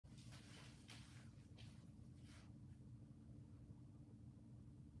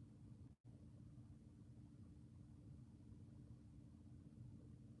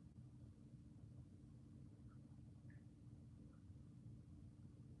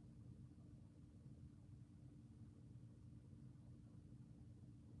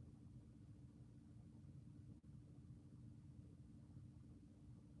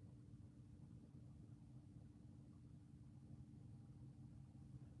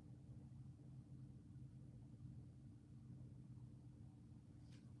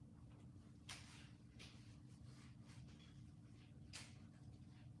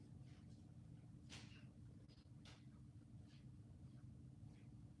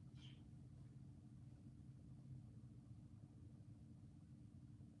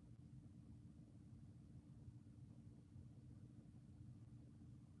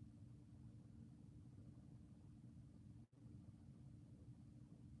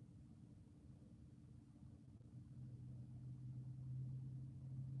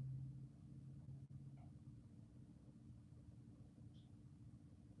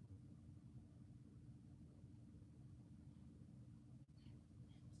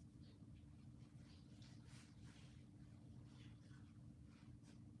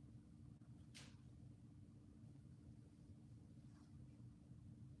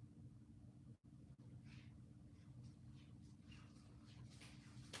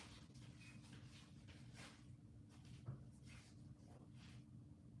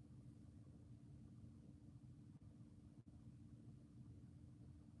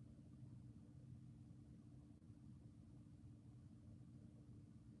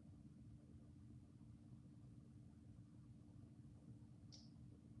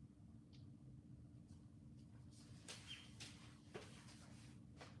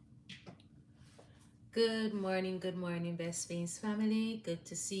Good morning, Best Fiends family. Good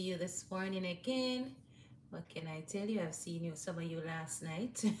to see you this morning again. What can I tell you? I've seen some of you last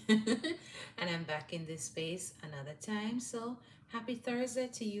night, and I'm back in this space another time. So happy Thursday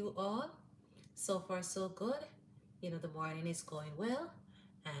to you all. So far, so good. The morning is going well,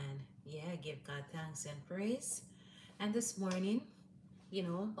 and yeah, give God thanks and praise. And this morning,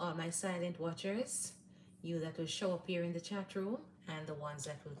 all my silent watchers, you that will show up here in the chat room, and the ones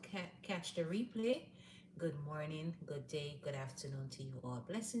that will catch the replay. Good morning, good day, good afternoon to you all.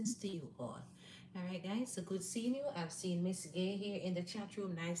 Blessings to you all. All right, guys, so good seeing you. I've seen Miss Gay here in the chat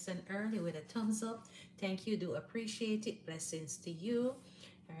room nice and early with a thumbs up. Thank you, do appreciate it. Blessings to you.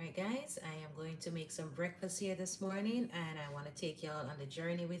 All right, guys, I am going to make some breakfast here this morning, and I want to take y'all on the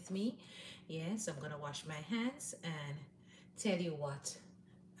journey with me. Yes, I'm going to wash my hands and tell you what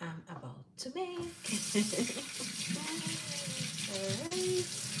I'm about to make. All right.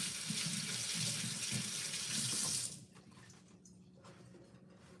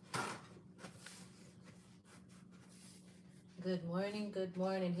 Good morning, good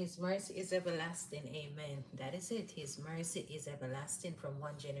morning. His mercy is everlasting. Amen. That is it. His mercy is everlasting from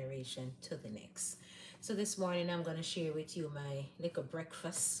one generation to the next. So this morning I'm going to share with you my little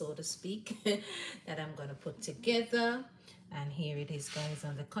breakfast, so to speak, that I'm going to put together. And here it is, guys,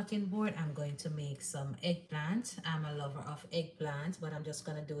 on the cutting board. I'm going to make some eggplant. I'm a lover of eggplant, but I'm just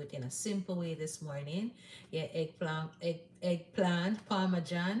going to do it in a simple way this morning. Yeah, eggplant,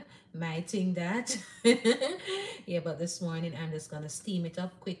 parmesan, my thing that. Yeah, but this morning I'm just going to steam it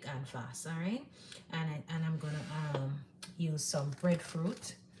up quick and fast, all right? And I'm going to use some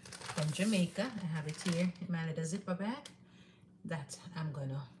breadfruit from Jamaica. I have it here in my little zipper bag that I'm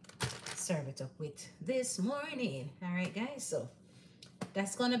going to serve it up with this morning. All right, guys, so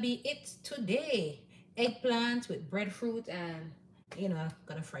that's gonna be it today. Eggplant with breadfruit, and I'm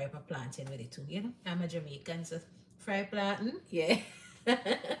gonna fry up a plantain with it too. I'm a Jamaican, so fry plantain, yeah.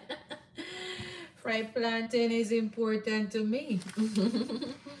 Fried plantain is important to me.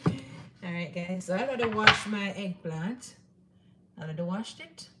 All right, guys, so I already washed my eggplant. I already washed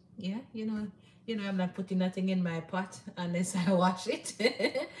it. Yeah, I'm not putting nothing in my pot unless I wash it.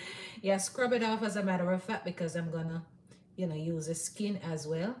 Yeah, scrub it off as a matter of fact, because I'm gonna, use the skin as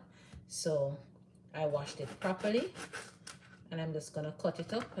well. So I washed it properly, and I'm just gonna cut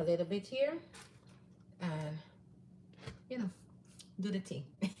it up a little bit here and, do the thing.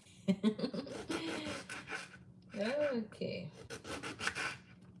 Okay.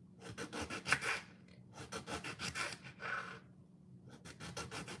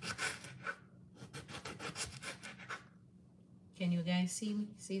 Can you guys see me?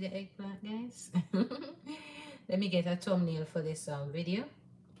 See the eggplant, guys? Let me get a thumbnail for this video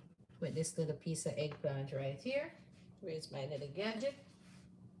with this little piece of eggplant right here. Where's my little gadget?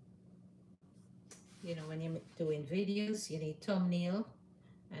 When you're doing videos, you need thumbnail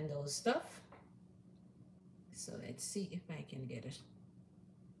and those stuff. So let's see if I can get it.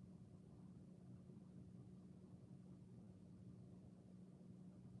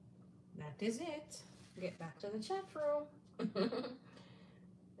 That is it. Get back to the chat room.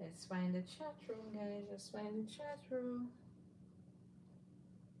 Let's find the chat room, guys. Let's find the chat room.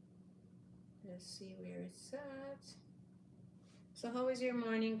 Let's see where it's at. So how is your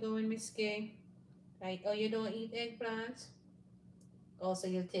morning going, Miss Kay? Like, oh, you don't eat eggplant? Also,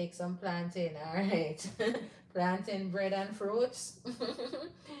 you'll take some plantain, all right. Plantain, bread, and fruits.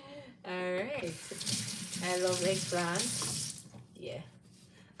 All right. I love eggplant. Yeah.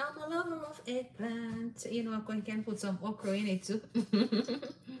 I'm a lover of eggplant. I can put some okra in it too.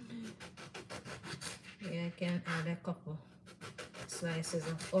 Yeah, I can add a couple slices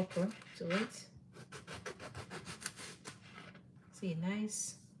of okra to it. See,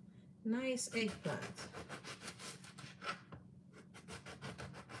 nice eggplant.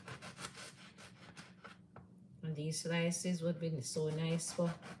 And these slices would be so nice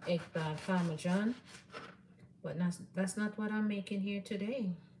for eggplant parmesan. But that's not what I'm making here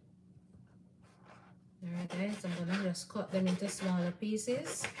today. All right, guys, I'm gonna just cut them into smaller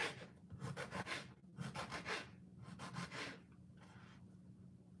pieces.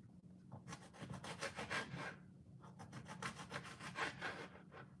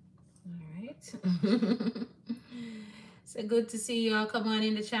 All right. So good to see you all. Come on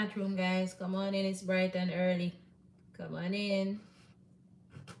in the chat room, guys. Come on in. It's bright and early. Come on in.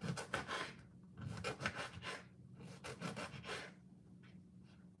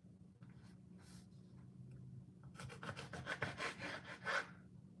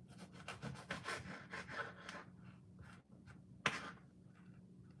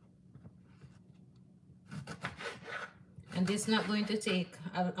 And this is not going to take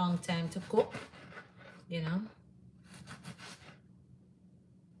a long time to cook. you know.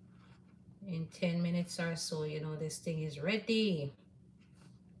 In 10 minutes or so, you know, this thing is ready.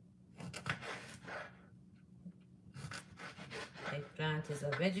 Eggplant is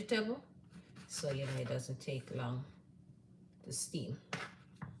a vegetable, so you know it doesn't take long to steam.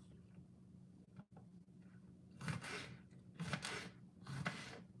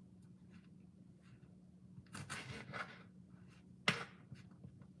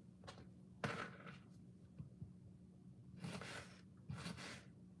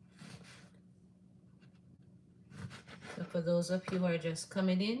 So for those of you who are just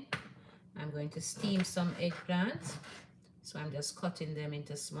coming in, I'm going to steam some eggplant. So I'm just cutting them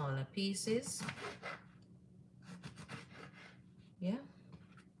into smaller pieces. Yeah.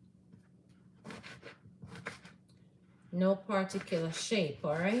 No particular shape,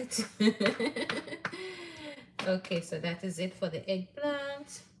 all right? Okay, so that is it for the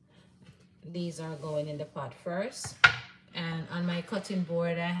eggplant. These are going in the pot first. And on my cutting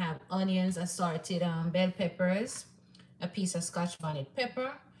board, I have onions, assorted bell peppers, a piece of Scotch bonnet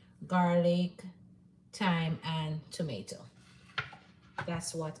pepper, garlic, thyme, and tomato.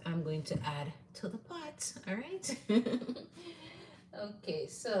 That's what I'm going to add to the pot, all right? Okay,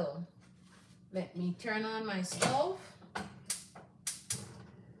 so let me turn on my stove.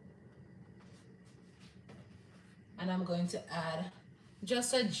 And I'm going to add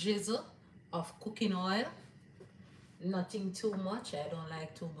just a drizzle of cooking oil. Nothing too much. I don't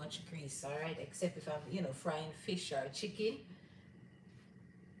like too much grease, all right? Except if I'm, you know, frying fish or chicken.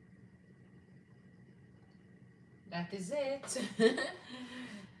 That is it.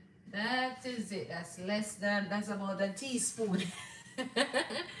 That is it. That's about a teaspoon.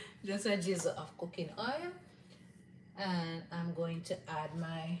 Just a drizzle of cooking oil. And I'm going to add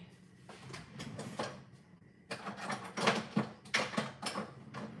my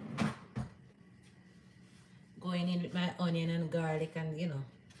going in with my onion and garlic and, you know,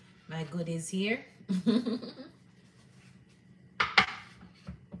 my goodies here.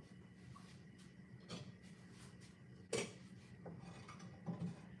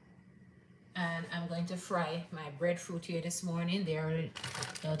 And I'm going to fry my breadfruit here this morning.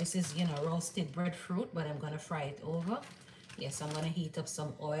 This is, you know, roasted breadfruit, but I'm going to fry it over. Yes, I'm going to heat up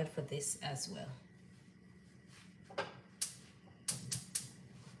some oil for this as well.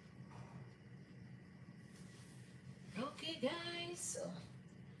 Okay, guys, so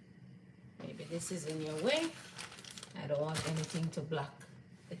maybe this is in your way. I don't want anything to block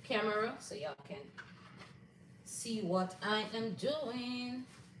the camera so y'all can see what I am doing.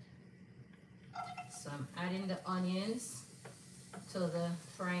 So I'm adding the onions to the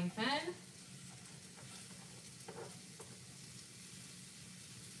frying pan.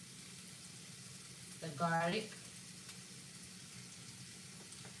 The garlic,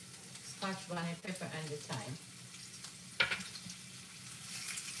 Scotch bonnet pepper, and the thyme.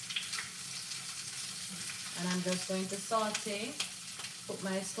 And I'm just going to saute, put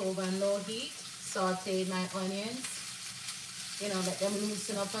my stove on low heat, saute my onions, you know, let them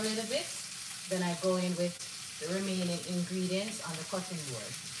loosen up a little bit. Then I go in with the remaining ingredients on the cutting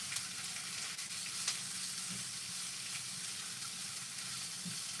board.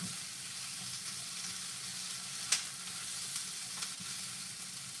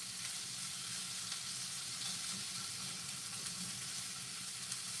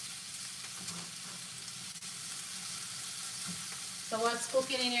 So what's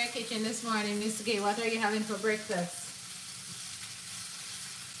cooking in your kitchen this morning, Miss Gay? What are you having for breakfast?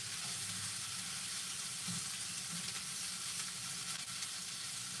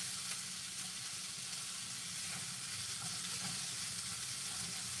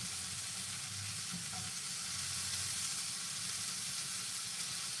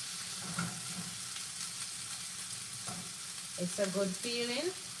 It's a good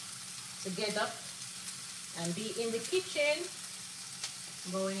feeling to get up and be in the kitchen.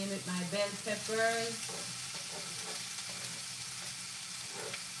 Going in with my bell peppers.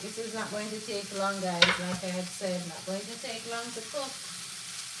 This is not going to take long, guys. Like I had said, not going to take long to cook.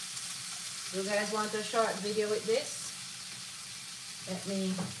 You guys want a short video with this? Let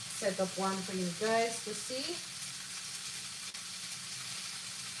me set up one for you guys to see.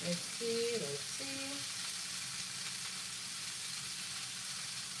 Let's see.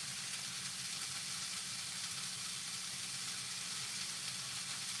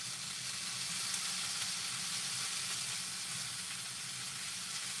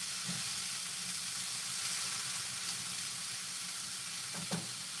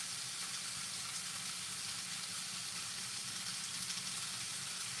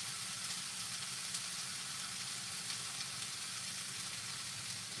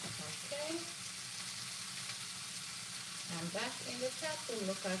 Okay. back in the chat room.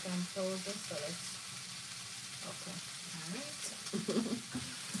 Look like I'm frozen, so let's, okay, all right.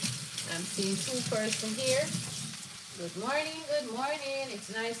 I'm seeing 2 person here. Good morning, good morning. It's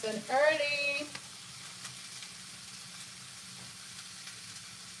nice and early.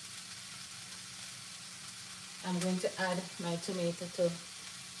 I'm going to add my tomato to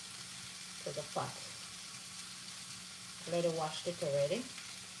the pot. I already washed it already.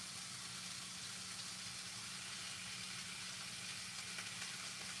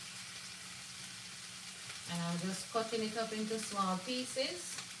 And I'm just cutting it up into small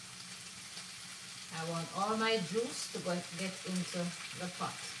pieces. I want all my juice to get into the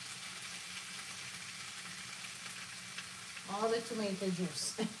pot. All the tomato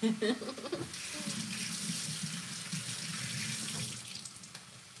juice.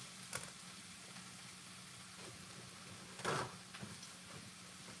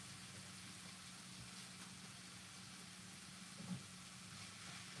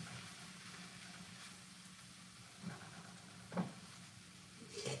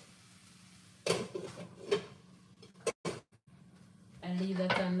 And leave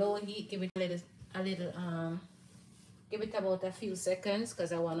that on low heat. Give it give it about a few seconds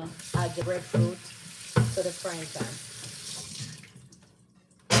because I want to add the breadfruit to the frying pan.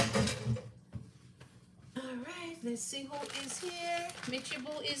 All right, let's see who is here. Mitchie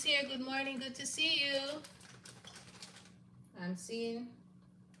Boo is here. Good morning. Good to see you. I'm seeing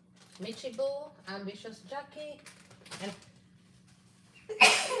Mitchie Boo, Ambitious Jackie, and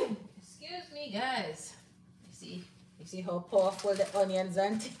excuse me, guys. You see how powerful the onions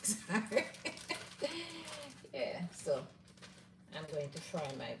and things are. Yeah, so I'm going to fry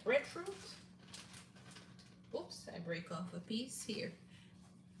my breadfruit. Oops, I break off a piece here.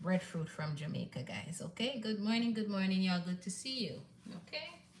 Breadfruit from Jamaica, guys. Okay, good morning, y'all. Good to see you.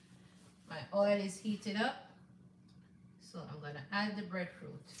 Okay, my oil is heated up, so I'm gonna add the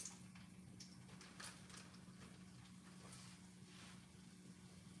breadfruit.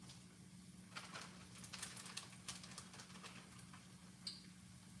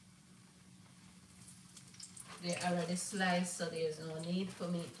 They're already sliced, so there's no need for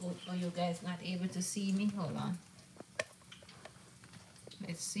you guys not able to see me. Hold on.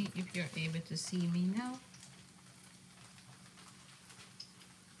 Let's see if you're able to see me now.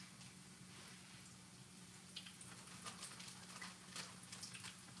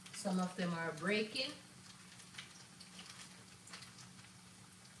 Some of them are breaking.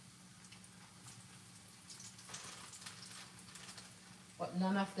 But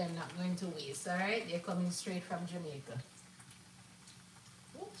none of them not going to waste, all right? They're coming straight from Jamaica.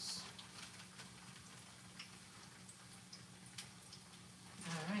 Oops.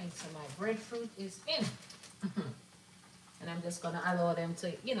 All right, so my breadfruit is in. And I'm just gonna allow them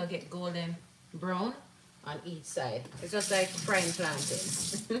to, get golden brown on each side. It's just like frying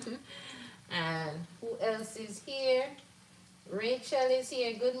plantains. And who else is here? Rachel is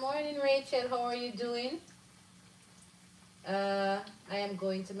here. Good morning, Rachel. How are you doing? I am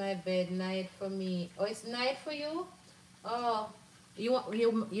going to my bed. Night for me. Oh, it's night for you? Oh, you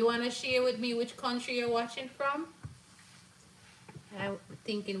want to share with me which country you're watching from? I'm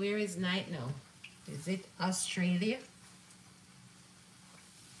thinking, where is night now? Is it Australia?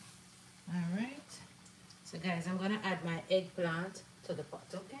 All right. So guys, I'm gonna add my eggplant to the pot,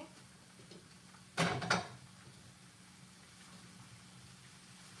 okay?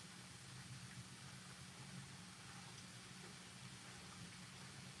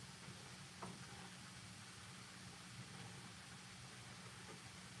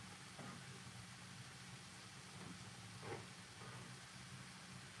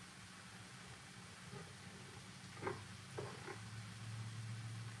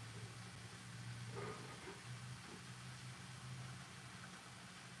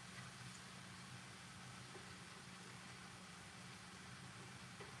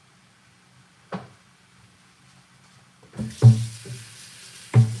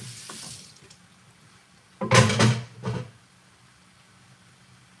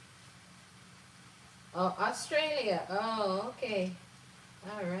 Oh, Australia. Oh, okay.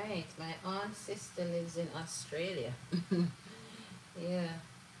 All right. My aunt's sister lives in Australia. Yeah.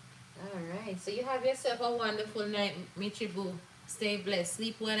 All right. So you have yourself a wonderful night, Michibu. Stay blessed.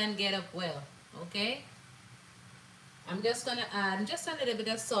 Sleep well and get up well. Okay? I'm just going to add just a little bit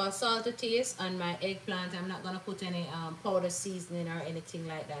of salt to taste on my eggplant. I'm not going to put any powder seasoning or anything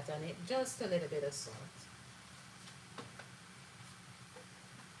like that on it. Just a little bit of salt.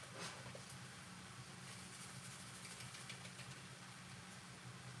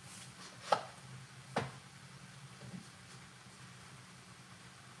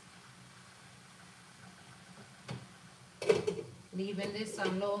 Leaving this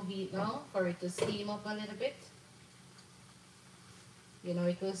on low heat now for it to steam up a little bit. You know,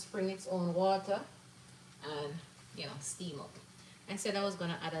 it will spring its own water and, you know, steam up. I said I was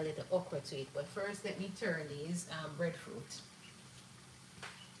going to add a little okra to it, but first let me turn these breadfruit.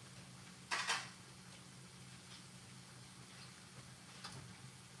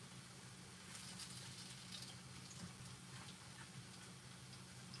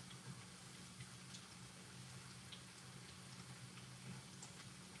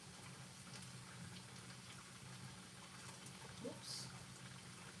 Oops.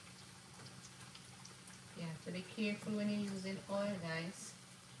 You have to be careful when you're using oil, guys.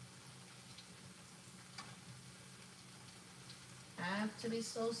 I have to be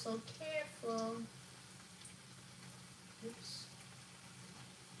so careful. Oops.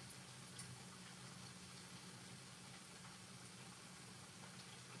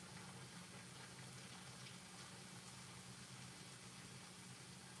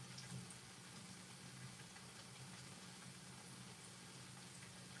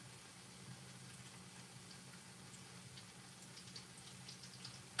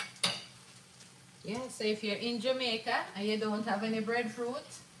 Yeah, so if you're in Jamaica and you don't have any breadfruit,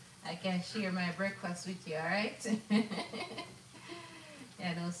 I can share my breakfast with you, alright?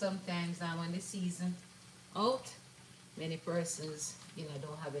 I know sometimes when the season out, many persons, you know,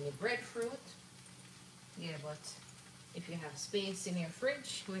 don't have any breadfruit. Yeah, but if you have space in your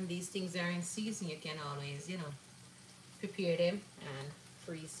fridge, when these things are in season, you can always, you know, prepare them and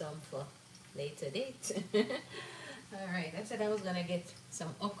freeze some for later date. Alright, I said I was gonna get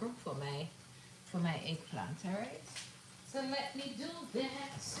some okra for my eggplant, alright? So let me do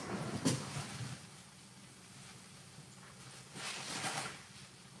that.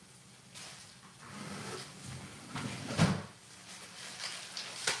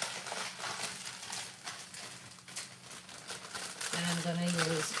 And I'm gonna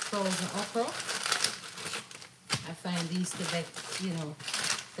use frozen okra. I find these to be, you know,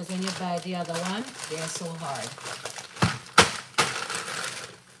 because when you buy the other one, they're so hard.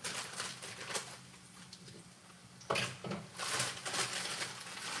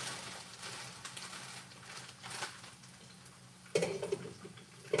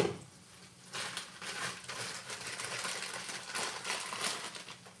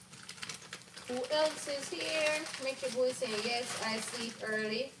 Who else is here? Make your boy say, yes, I sleep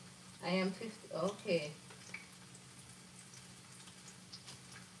early. I am 50. Okay.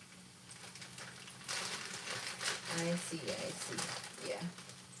 I see. Yeah.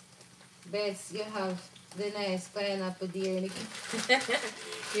 Bess, you have the nice pineapple there in the kitchen.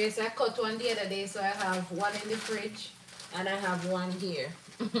 Yes, I cut one the other day, so I have one in the fridge and I have one here.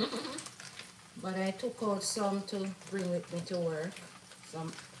 But I took out some to bring with me to work.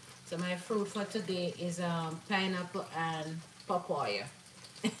 So my fruit for today is pineapple and papaya.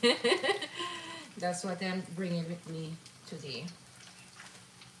 That's what I'm bringing with me today.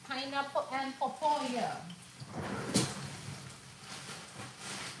 Pineapple and papaya.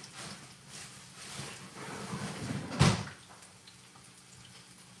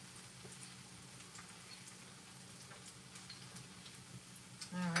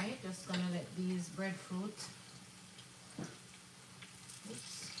 Alright, just gonna let these breadfruit.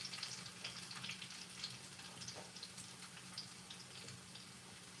 Oops.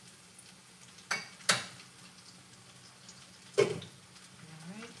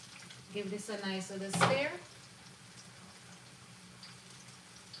 Alright, give this a nice little stir.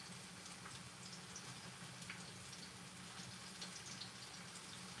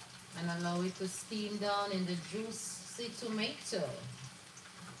 And allow it to steam down in the juicy tomato.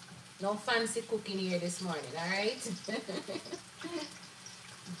 No fancy cooking here this morning, alright?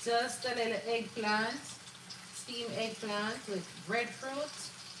 Just a little eggplant, steamed eggplant with breadfruit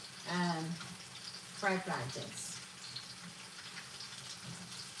and fried plantains.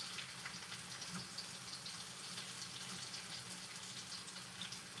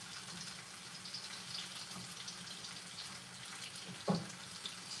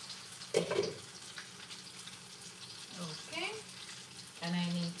 Okay, and I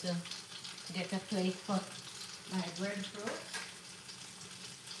need to get a plate for my breadfruit.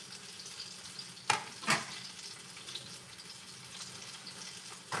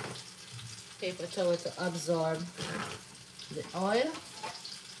 Paper towel to absorb the oil.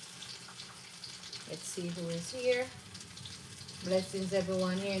 Let's see who is here. Blessings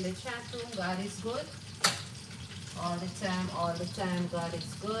everyone here in the chat room. God is good. All the time, God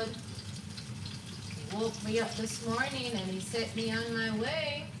is good. He woke me up this morning and he set me on my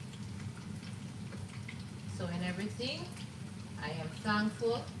way. So in everything, I am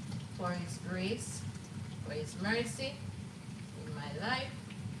thankful for his grace, for his mercy. my life.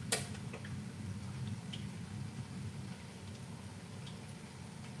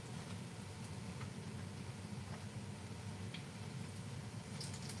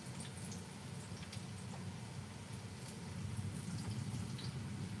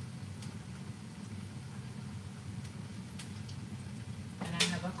 And I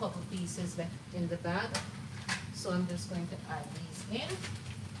have a couple pieces left in the bag, so I'm just going to add these in.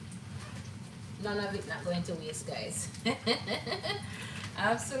 None of it not going to waste, guys.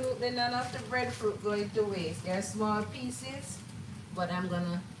 Absolutely none of the breadfruit going to waste. They're small pieces, but I'm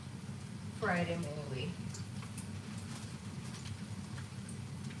gonna fry them anyway.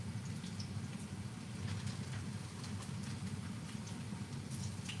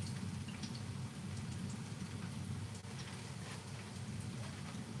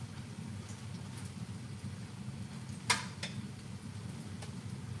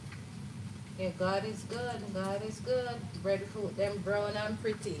 Yeah, God is good. God is good. Breadfruit, them brown and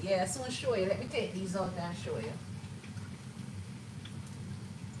pretty. Yeah, soon show you. Let me take these out and show you.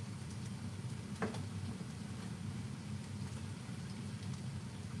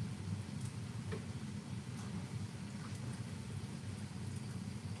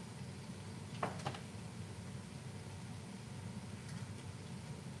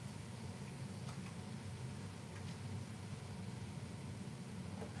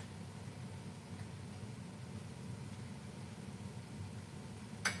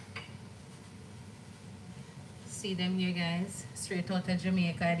 See them here, guys, straight out of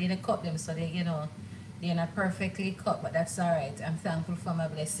Jamaica. I didn't cut them, so they, they're not perfectly cut, but that's all right. I'm thankful for my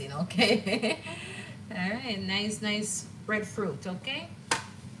blessing, okay? All right, nice breadfruit, okay?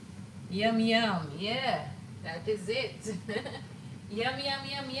 Yum, yum, yeah, that is it. Yum,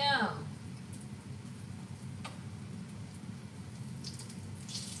 yum.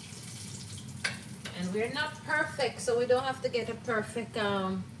 And we're not perfect, so we don't have to get a perfect,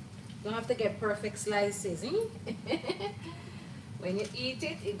 don't have to get perfect slices, eh? When you eat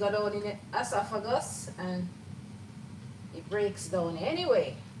it, it goes down in the esophagus and it breaks down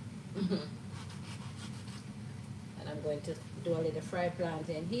anyway. And I'm going to do a little fried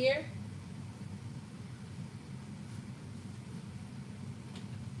plantain here.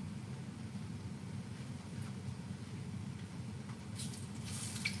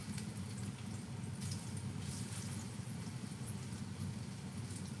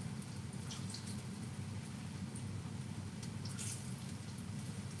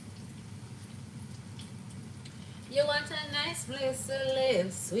 You want a nice place to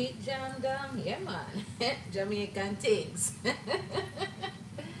live, sweet jam dam, yeah man, Jamaican things.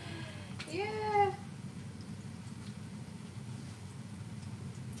 Yeah.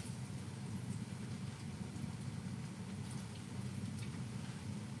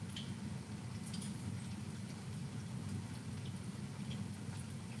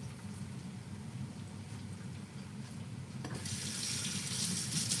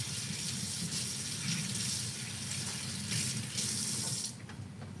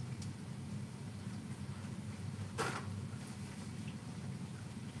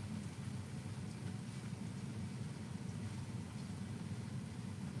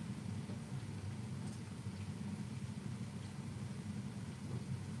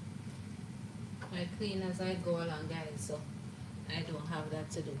 I clean as I go along, guys, so I don't have that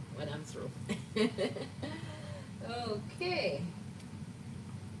to do when I'm through. Okay.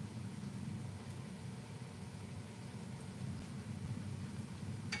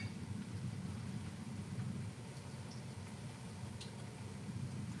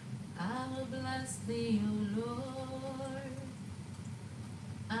 I will bless thee, O Lord.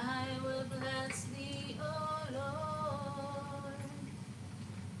 I will bless thee, O Lord,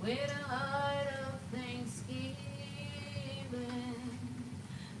 with a heart of thanksgiving.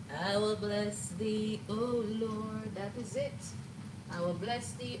 I will bless thee, O Lord. That is it. I will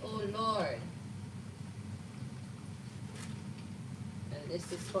bless thee, O Lord. And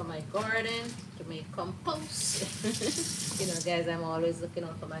this is for my garden to make compost. Guys, I'm always looking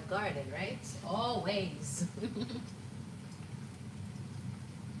out for my garden, right? Always.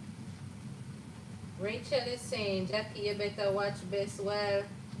 Rachel is saying, Jackie, you better watch Bess while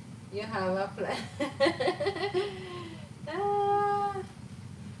you have a plan.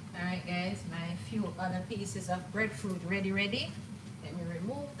 Alright guys, my few other pieces of breadfruit ready. Let me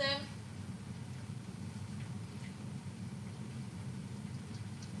remove them.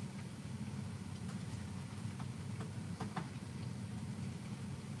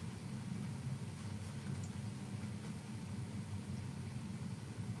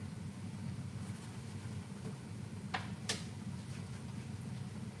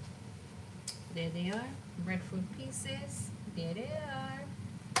 There they are, breadfruit pieces. There they are.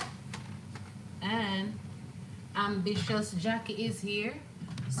 And ambitious Jackie is here.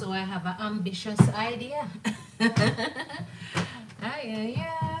 So I have an ambitious idea.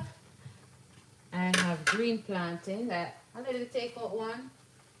 Yeah. I have green plantain that I let it take out one,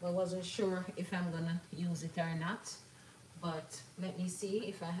 but wasn't sure if I'm gonna use it or not. But let me see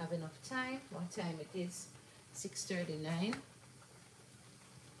if I have enough time. What time it is? 6:39.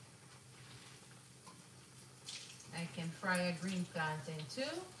 I can fry a green plantain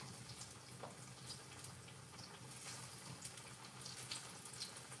too.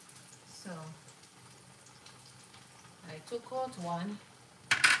 So I took out one.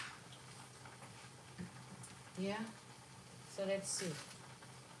 Yeah. So let's see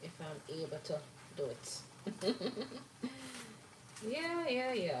if I'm able to do it.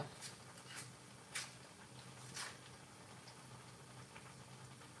 Yeah.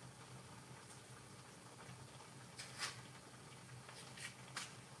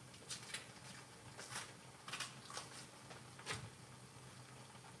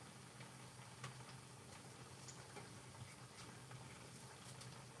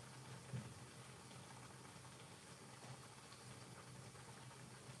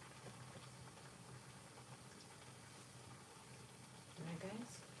 Alright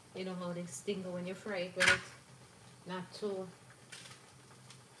guys. You know how they sting when you fry it when it's not too,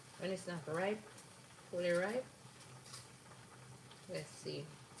 when it's not ripe, fully ripe. Let's see.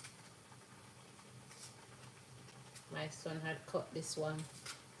 My son had cut this one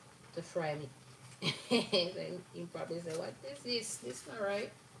to fry me. He probably said, what is this? This not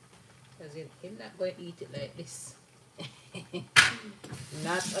right. Because he's not going to eat it like this.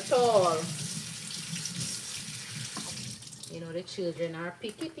 Not at all. You know the children are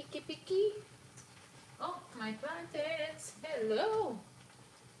picky. Oh, my plantains. Hello.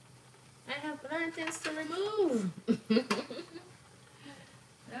 I have plantains to remove.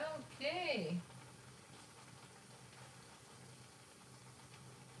 Okay.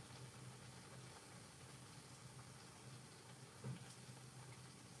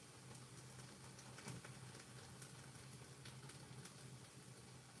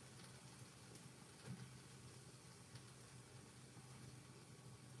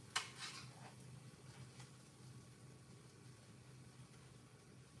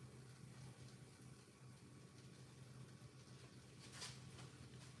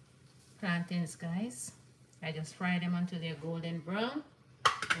 Plantains, guys. I just fry them until they're golden brown.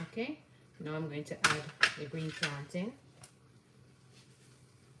 Okay. Now I'm going to add the green plantain.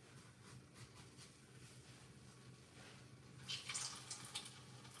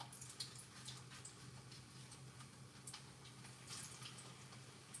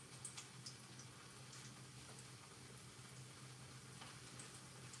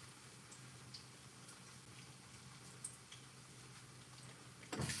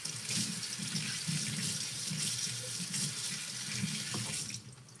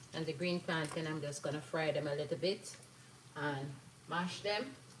 And the green plantain, I'm just going to fry them a little bit and mash them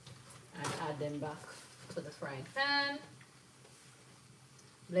and add them back to the frying pan.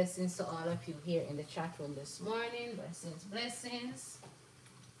 Blessings to all of you here in the chat room this morning. Blessings.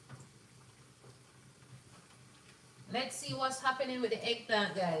 Let's see what's happening with the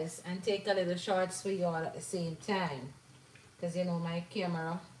eggplant, guys, and take a little shots for you all at the same time. Because you know my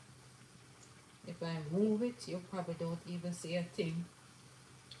camera, if I move it, you probably don't even see a thing.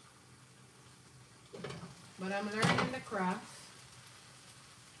 But I'm learning the craft.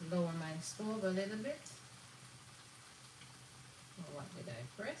 Lower my stove a little bit. Oh, what did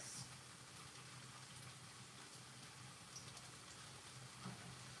I press?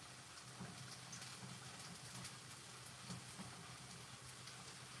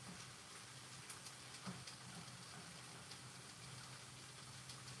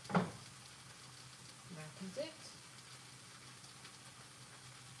 That is it.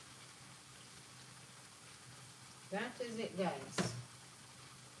 That is it, guys.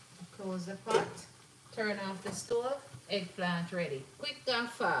 Close the pot, turn off the stove, eggplant ready. Quick and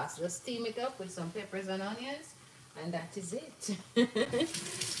fast. Just steam it up with some peppers and onions, and that is it.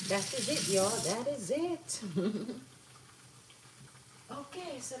 That is it, y'all. That is it.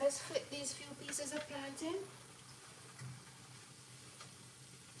 Okay, so let's flip these few pieces of plantain.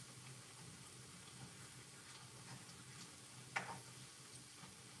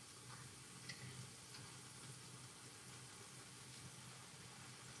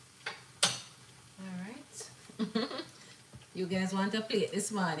 You guys want a plate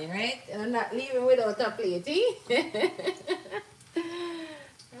this morning, right? And I'm not leaving without a plate, eh?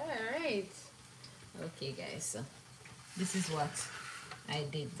 Alright. Okay, guys, so this is what I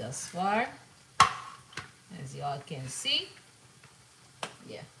did thus far. As you all can see,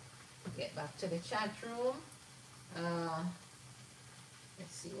 yeah, get back to the chat room.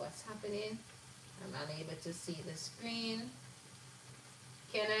 Let's see what's happening. I'm unable to see the screen.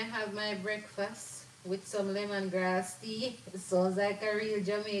 Can I have my breakfast with some lemongrass tea? It sounds like a real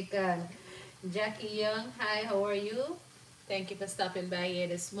Jamaican. Jackie Young, hi, how are you? Thank you for stopping by here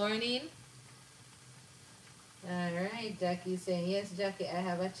this morning. All right, Jackie saying, yes, Jackie, I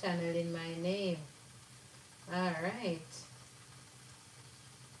have a channel in my name. All right.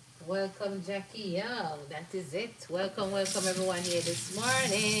 Welcome, Jackie Young. That is it. Welcome, welcome everyone here this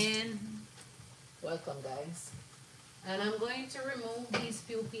morning. Welcome, guys. And I'm going to remove these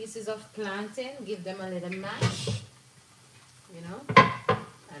few pieces of plantain, give them a little mash, you know,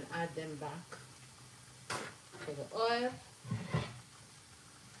 and add them back to the oil.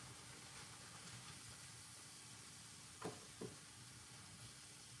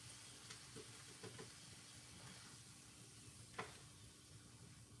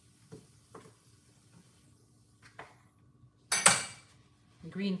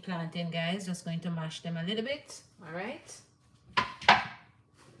 Green plantain, guys, just going to mash them a little bit. All right.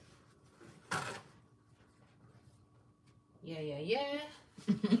 Yeah.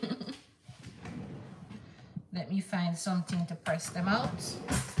 Let me find something to press them out.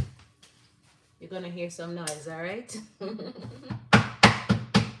 You're gonna hear some noise, all right?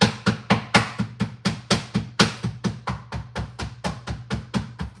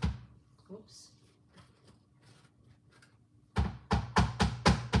 Oops.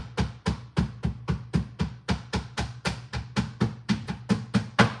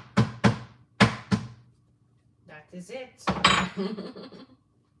 That is it.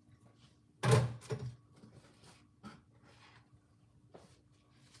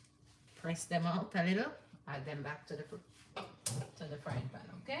 Press them out a little, add them back to the frying pan,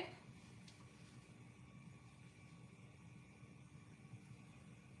 okay?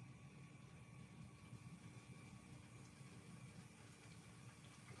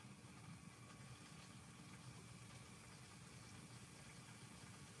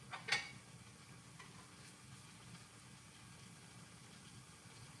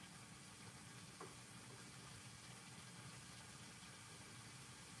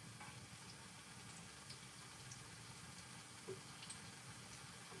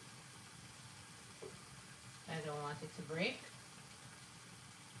 I don't want it to break.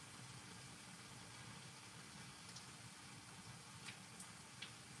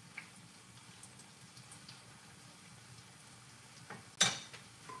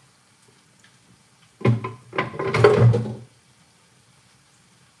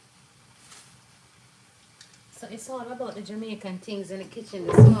 So it's all about the Jamaican things in the kitchen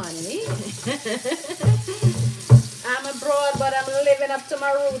this morning, eh? I'm abroad, but I'm living up to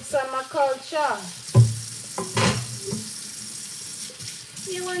my roots and my culture.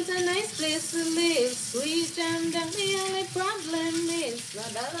 You want a nice place to live, sweet and the only problem is no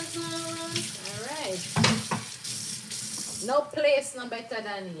dollars, no runs. All right. No place no better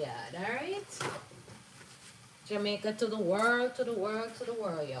than yard, all right? Jamaica to the world, to the world, to the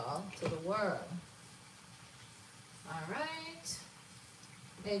world, y'all. To the world. All right.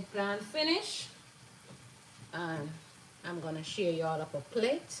 Eggplant finish. And I'm going to share y'all up a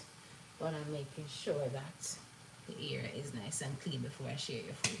plate, but I'm making sure that the area is nice and clean before I share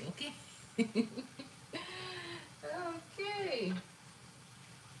your food, okay? Okay.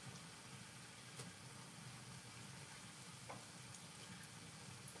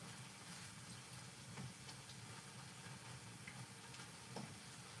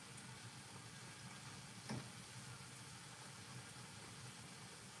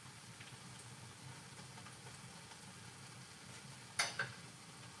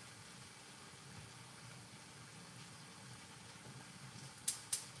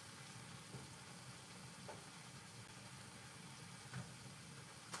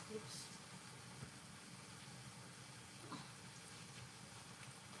 Oops.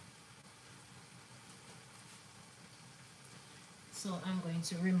 So I'm going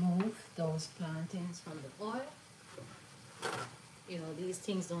to remove those plantains from the oil. You know, these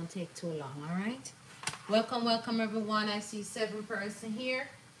things don't take too long, all right? Welcome, welcome everyone. I see 7 persons here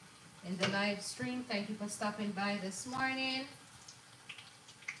in the live stream. Thank you for stopping by this morning.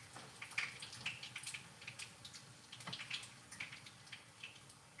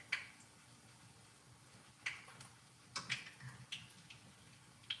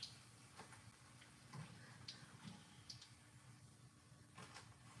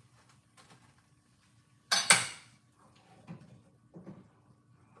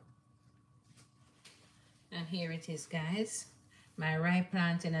 And here it is, guys. My ripe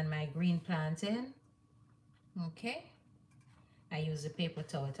plantain and my green plantain. Okay. I use the paper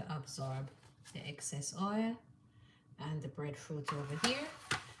towel to absorb the excess oil, and the breadfruit over here.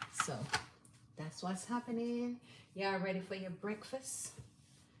 So that's what's happening. Y'all ready for your breakfast?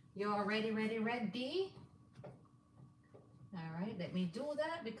 Y'all ready? All right, let me do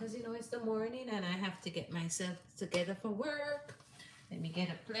that because you know it's the morning and I have to get myself together for work. Let me get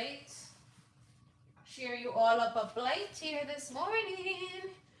a plate. Share you all up a plate here this morning.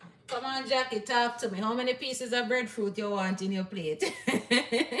 Come on, Jackie, talk to me. How many pieces of breadfruit you want in your plate?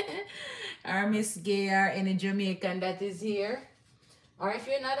 Or Miss Gay or any Jamaican that is here. Or if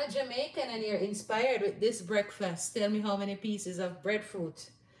you're not a Jamaican and you're inspired with this breakfast, tell me how many pieces of breadfruit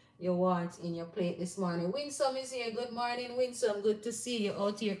you want in your plate this morning. Winsome is here. Good morning, Winsome. Good to see you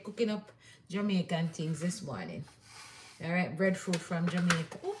out here cooking up Jamaican things this morning. All right, breadfruit from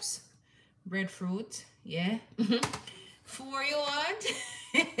Jamaica. Oops. Breadfruit, yeah. 4 you want?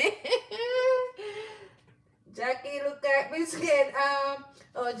 Jackie, look at me skin.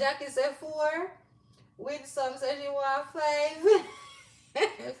 Oh, Jackie said 4. Winsome said she want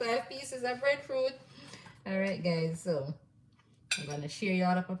 5. 5 pieces of breadfruit. All right, guys. So I'm gonna share you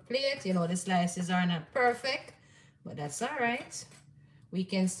all up a plate. You know the slices are not perfect, but that's all right. We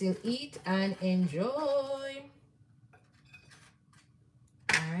can still eat and enjoy.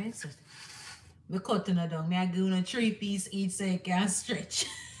 All right. So we're cutting it down. I'm doing a 3-piece each so it can stretch.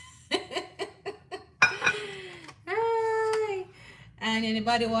 Hi. And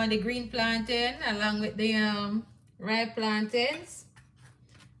anybody want the green plantain along with the ripe plantains?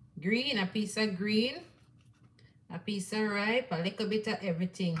 Green, a piece of green, a piece of ripe, a little bit of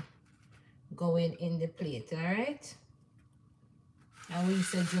everything going in the plate, all right? And we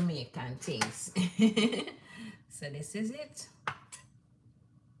say Jamaican things. So this is it.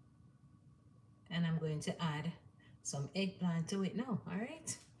 And I'm going to add some eggplant to it now, all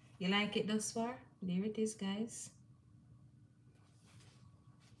right? You like it thus far? There it is, guys.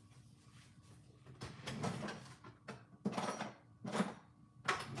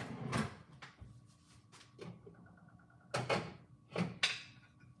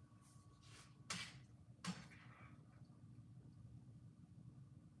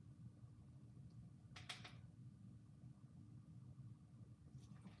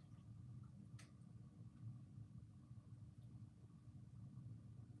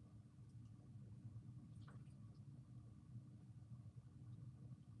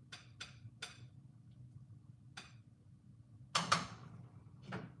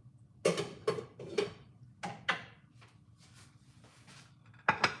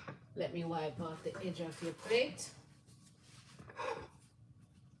 Let me wipe off the edge of your plate.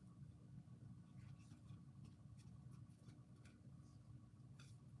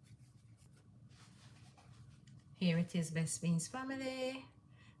 Here it is, Bess Beans family.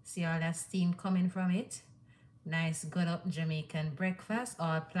 See all that steam coming from it. Nice good up Jamaican breakfast,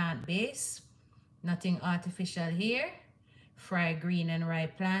 all plant-based. Nothing artificial here. Fried green and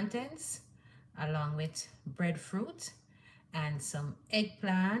ripe plantains, along with breadfruit and some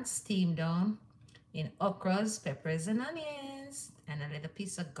eggplant steamed down in okras, peppers, and onions, and a little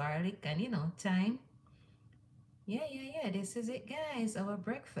piece of garlic and, you know, thyme. Yeah, this is it, guys, our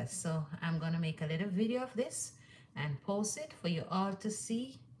breakfast. So I'm gonna make a little video of this and post it for you all to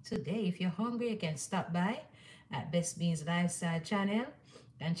see today. If you're hungry, you can stop by at Bess Beans Lifestyle channel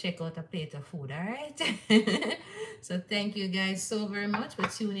and check out a plate of food, all right? So thank you guys so very much for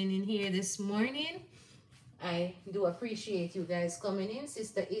tuning in here this morning. I do appreciate you guys coming in.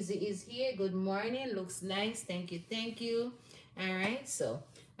 Sister Izzy is here. Good morning. Looks nice. Thank you. All right, so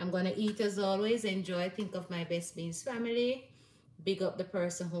I'm gonna eat as always. Enjoy. Think of my Bess Beans family. Big up the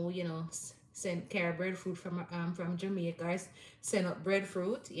person who, you know, sent carry breadfruit from Jamaica. Or send up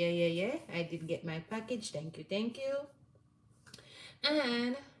breadfruit. Yeah. I did get my package. Thank you.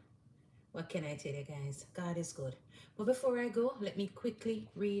 And what can I tell you guys? God is good. But before I go, let me quickly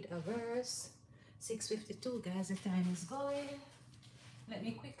read a verse. 6:52, guys, the time is going. Let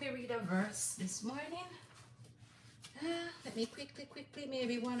me quickly read a verse this morning. Let me quickly,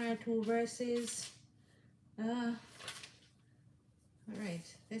 maybe 1 or 2 verses. All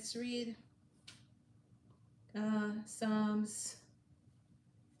right, let's read Psalms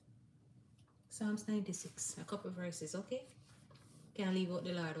 96, a couple verses, okay? Can't leave out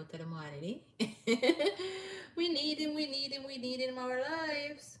the Lord out of the morning, eh? We need him in our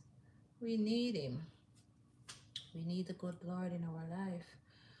lives. We need him. We need the good Lord in our life.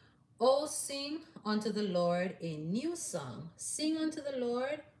 Oh, sing unto the Lord a new song. Sing unto the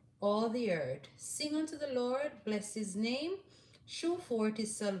Lord, all the earth. Sing unto the Lord, bless his name. Show forth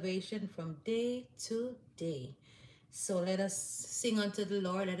his salvation from day to day. So let us sing unto the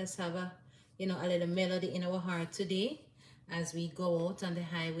Lord. Let us have a little melody in our heart today. as we go out on the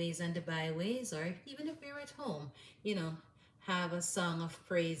highways and the byways, or even if we're at home, you know, have a song of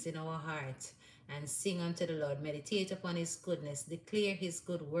praise in our heart and sing unto the Lord, meditate upon his goodness, declare his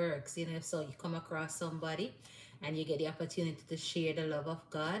good works. You know, if so you come across somebody and you get the opportunity to share the love of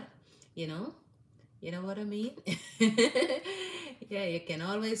God, you know, you know what I mean? Yeah, you can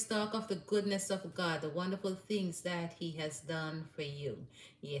always talk of the goodness of God, the wonderful things that He has done for you.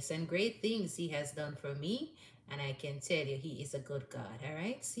 Yes, and great things He has done for me. And I can tell you, He is a good God. All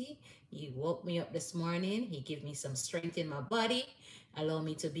right, see, He woke me up this morning. He gave me some strength in my body, allow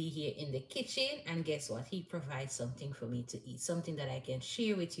me to be here in the kitchen. And guess what? He provides something for me to eat, something that I can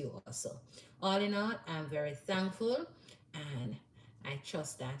share with you also. All in all, I'm very thankful, and I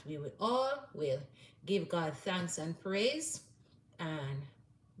trust that we will all will give God thanks and praise and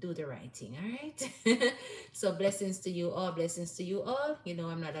do the right thing. All right. So blessings to you all. Blessings to you all. You know,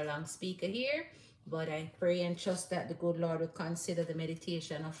 I'm not a long speaker here, but I pray and trust that the good Lord will consider the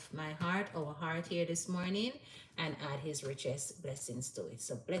meditation of my heart, our heart here this morning, and add his richest blessings to it.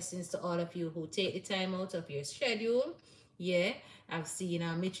 So blessings to all of you who take the time out of your schedule. Yeah, I've seen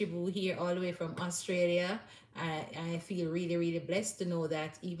Mitchie Boo here all the way from Australia. I feel really, really blessed to know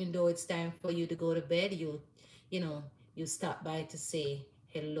that even though it's time for you to go to bed, you know, you stop by to say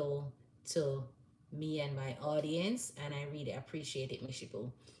hello to me and my audience, and I really appreciate it, Mishibu.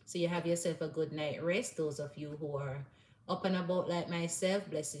 So you have yourself a good night rest. Those of you who are up and about like myself,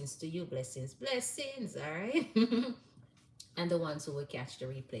 blessings to you, blessings, blessings, all right? And the ones who will catch the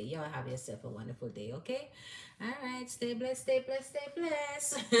replay, y'all have yourself a wonderful day, okay? All right, stay blessed, stay blessed, stay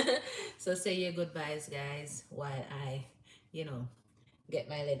blessed. So say your goodbyes, guys, while I, you know, get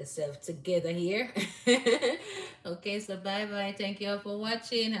my little self together here. Okay, so bye bye. Thank you all for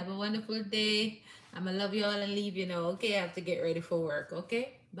watching. Have a wonderful day. I'm gonna love you all and leave you now. Okay, I have to get ready for work.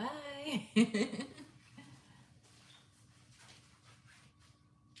 Okay, bye. In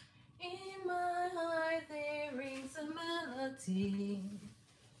my heart there rings a melody.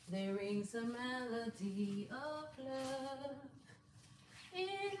 There rings a melody of love. In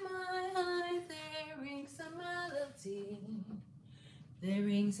my heart there rings a melody. There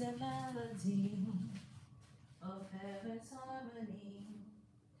rings a melody of heaven's harmony.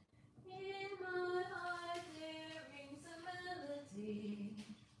 In my heart there rings a melody.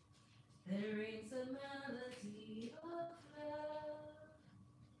 There rings a melody of love.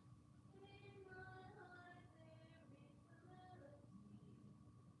 In my heart there rings a melody. There rings a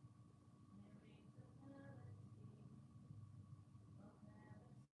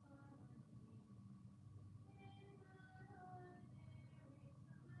melody of heaven's harmony. In my heart there rings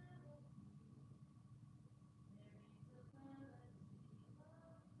a melody. There rings a melody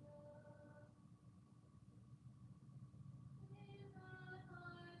of love. In my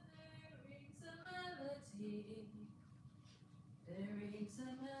heart there rings a melody. There rings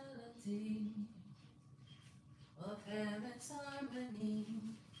a melody of heaven's harmony.